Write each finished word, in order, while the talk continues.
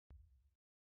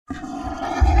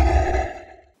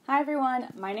everyone,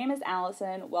 my name is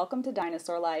Allison. Welcome to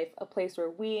Dinosaur Life, a place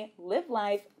where we live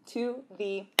life to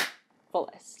the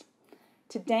fullest.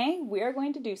 Today, we are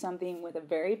going to do something with a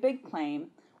very big claim.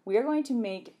 We are going to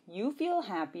make you feel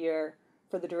happier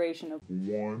for the duration of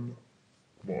 1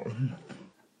 month.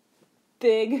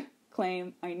 Big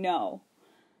claim, I know.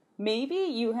 Maybe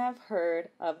you have heard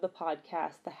of the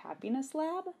podcast, The Happiness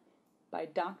Lab, by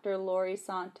Dr. Laurie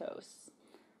Santos.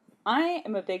 I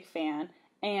am a big fan,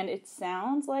 and it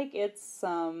sounds like it's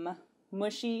some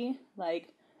mushy,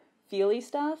 feely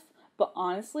stuff, but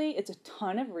honestly, it's a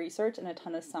ton of research and a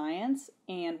ton of science,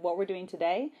 and what we're doing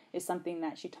today is something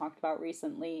that she talked about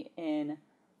recently in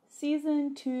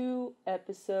Season 2,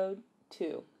 Episode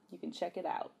 2. You can check it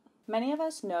out. Many of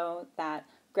us know that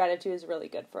gratitude is really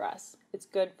good for us. It's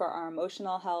good for our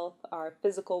emotional health, our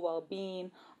physical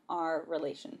well-being, our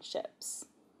relationships.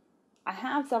 I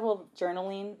have several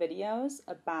journaling videos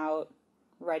about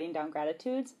writing down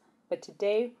gratitudes, but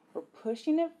today we're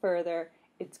pushing it further.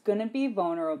 It's gonna be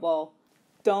vulnerable.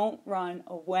 Don't run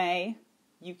away.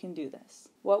 You can do this.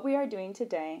 What we are doing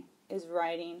today is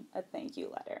writing a thank you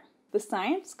letter. The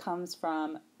science comes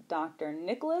from Dr.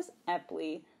 Nicholas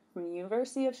Epley from the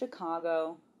University of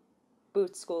Chicago,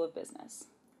 Booth School of Business.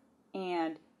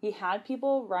 And he had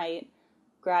people write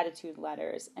gratitude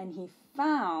letters, and he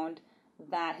found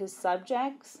that his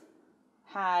subjects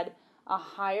had a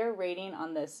higher rating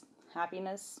on this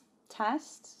happiness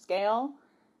test scale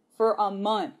for a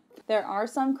month. There are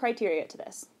some criteria to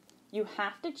this. You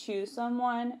have to choose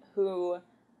someone who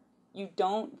you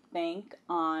don't thank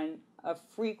on a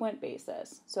frequent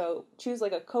basis. So choose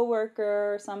a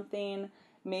coworker or something,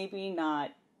 maybe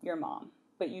not your mom,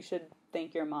 but you should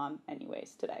thank your mom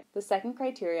anyways today. The second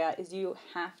criteria is you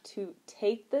have to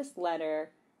take this letter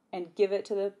and give it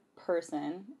to the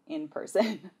person in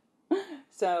person.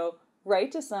 So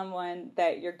write to someone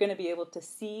that you're going to be able to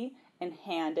see and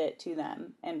hand it to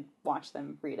them and watch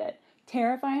them read it.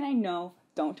 Terrifying, I know.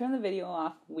 Don't turn the video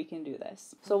off. We can do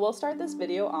this. So we'll start this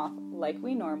video off like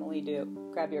we normally do.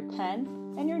 Grab your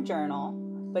pen and your journal,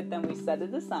 but then we set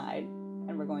it aside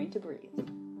and we're going to breathe.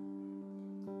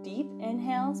 Deep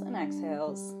inhales and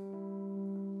exhales.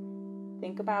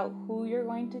 Think about who you're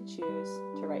going to choose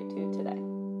to write to today.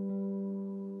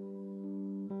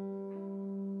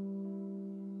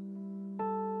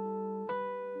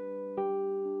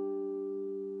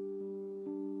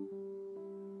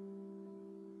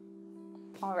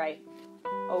 All right,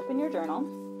 open your journal,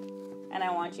 and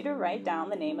I want you to write down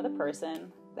the name of the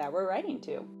person that we're writing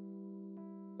to.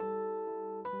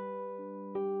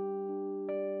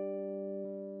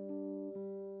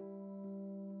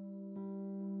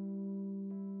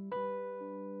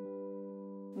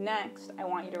 Next, I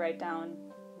want you to write down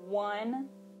one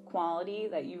quality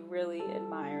that you really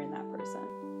admire in that person.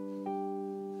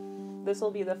 This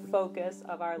will be the focus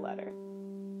of our letter.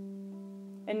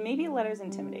 And maybe a letter's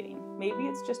intimidating. Maybe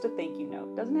it's just a thank you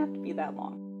note. It doesn't have to be that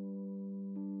long.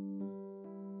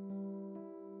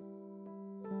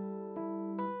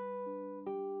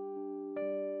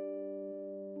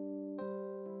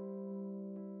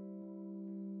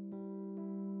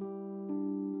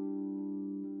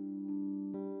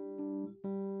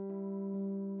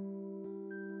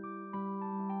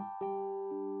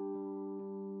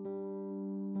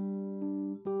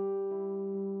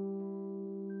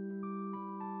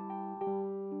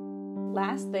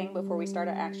 Last thing before we start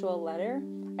our actual letter,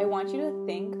 I want you to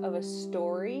think of a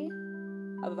story,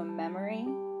 of a memory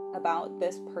about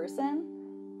this person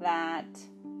that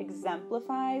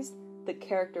exemplifies the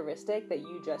characteristic that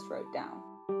you just wrote down.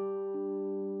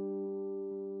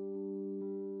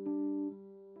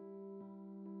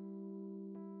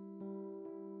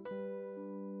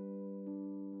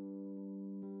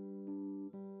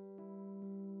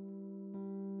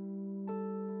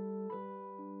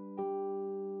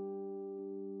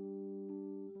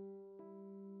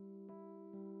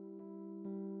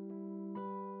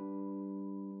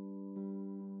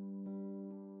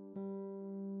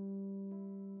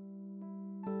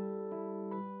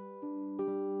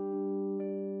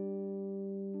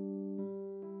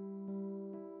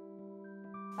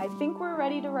 I think we're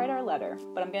ready to write our letter,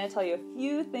 but I'm going to tell you a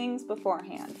few things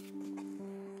beforehand.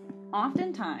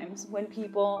 Oftentimes, when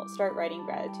people start writing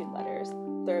gratitude letters,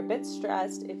 they're a bit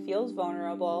stressed, it feels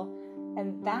vulnerable,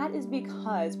 and that is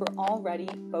because we're already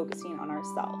focusing on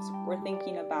ourselves. We're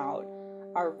thinking about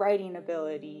our writing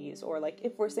abilities, or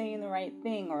if we're saying the right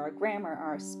thing, or our grammar, or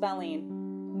our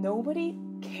spelling. Nobody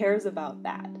cares about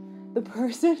that. The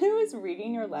person who is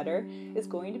reading your letter is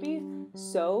going to be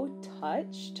so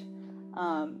touched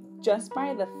just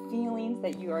by the feelings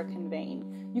that you are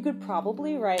conveying. You could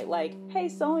probably write hey,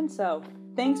 so-and-so,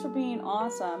 thanks for being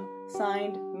awesome,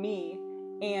 signed me,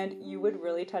 and you would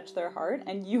really touch their heart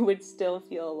and you would still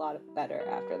feel a lot better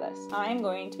after this. I'm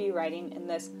going to be writing in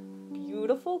this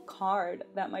beautiful card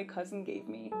that my cousin gave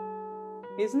me.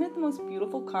 Isn't it the most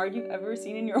beautiful card you've ever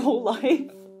seen in your whole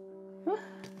life?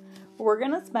 We're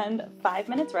going to spend 5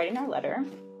 minutes writing our letter,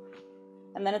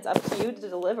 and then it's up to you to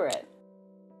deliver it.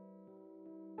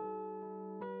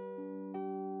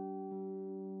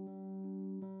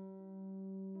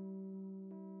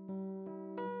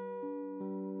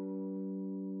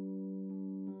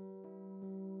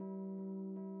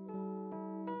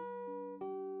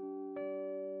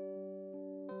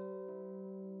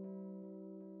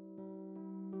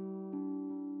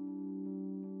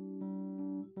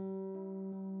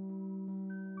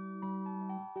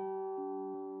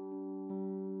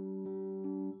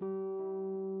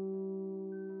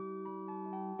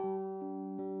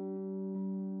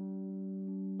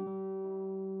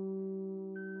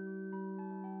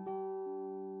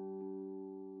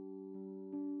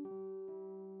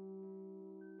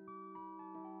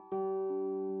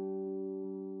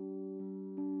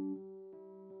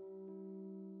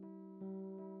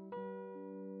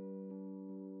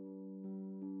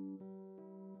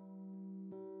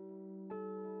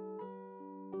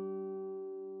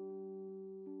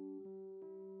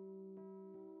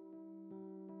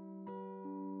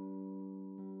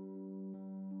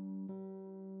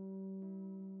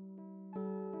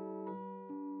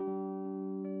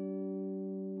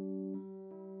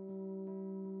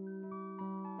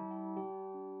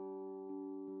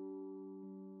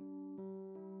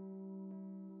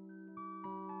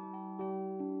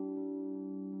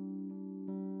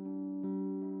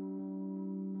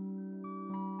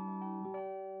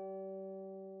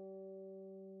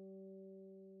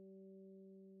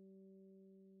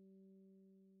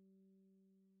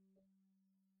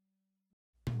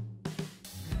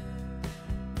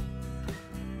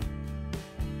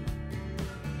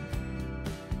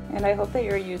 And I hope that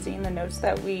you're using the notes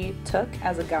that we took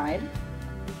as a guide.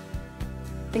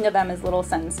 Think of them as little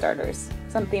sentence starters.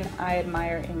 Something I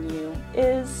admire in you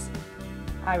is,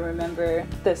 I remember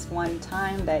this one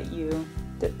time that you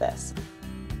did this.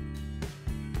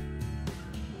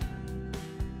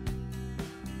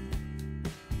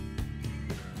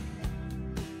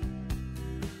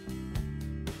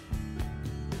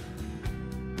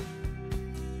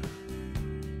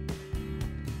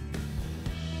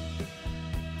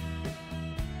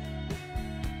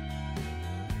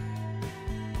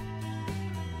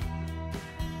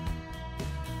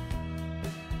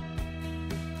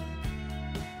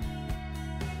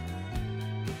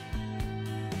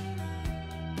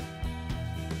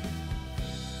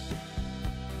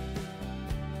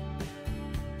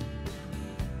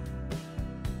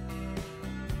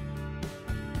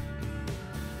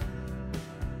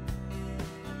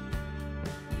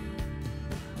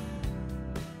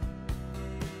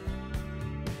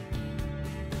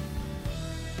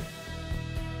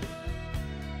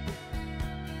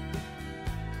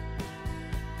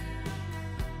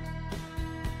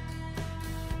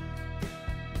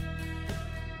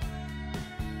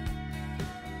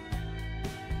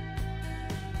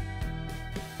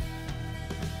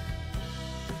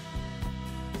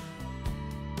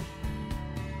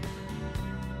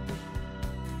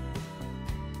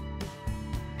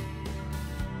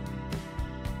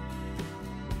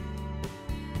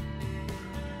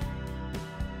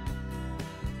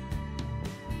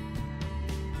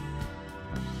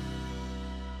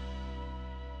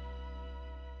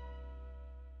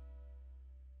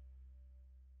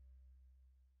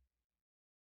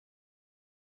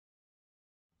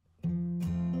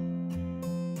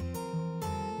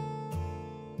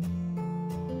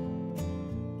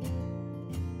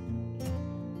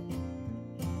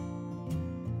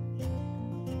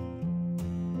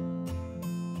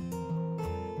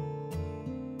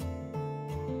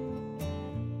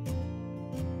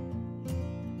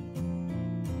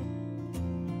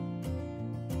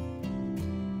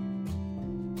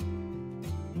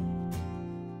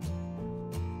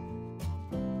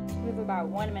 We have about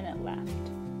 1 minute left.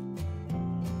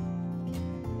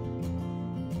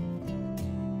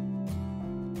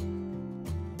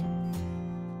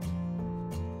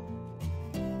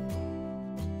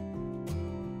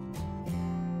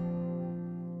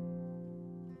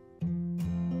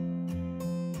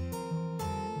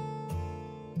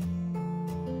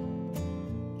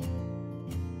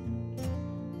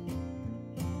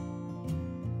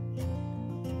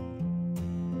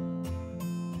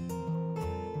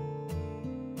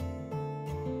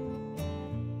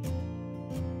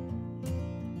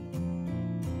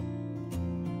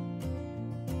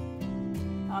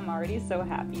 I'm already so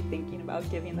happy thinking about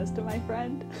giving this to my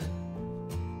friend.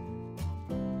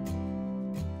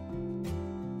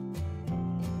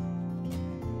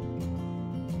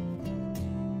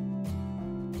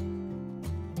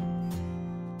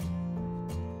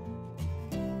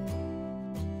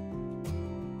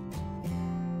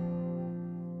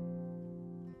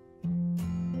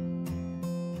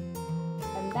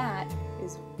 And that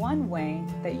is one way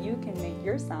that you can make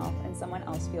yourself and someone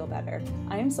else feel better.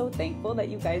 I am so thankful that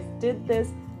you guys did this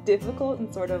difficult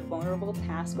and sort of vulnerable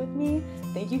task with me.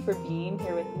 Thank you for being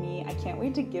here with me. I can't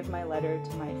wait to give my letter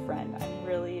to my friend. I'm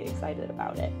really excited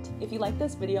about it. If you like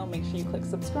this video, make sure you click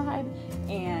subscribe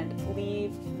and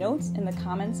leave notes in the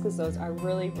comments because those are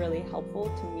really, really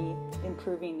helpful to me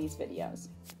improving these videos.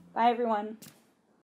 Bye everyone.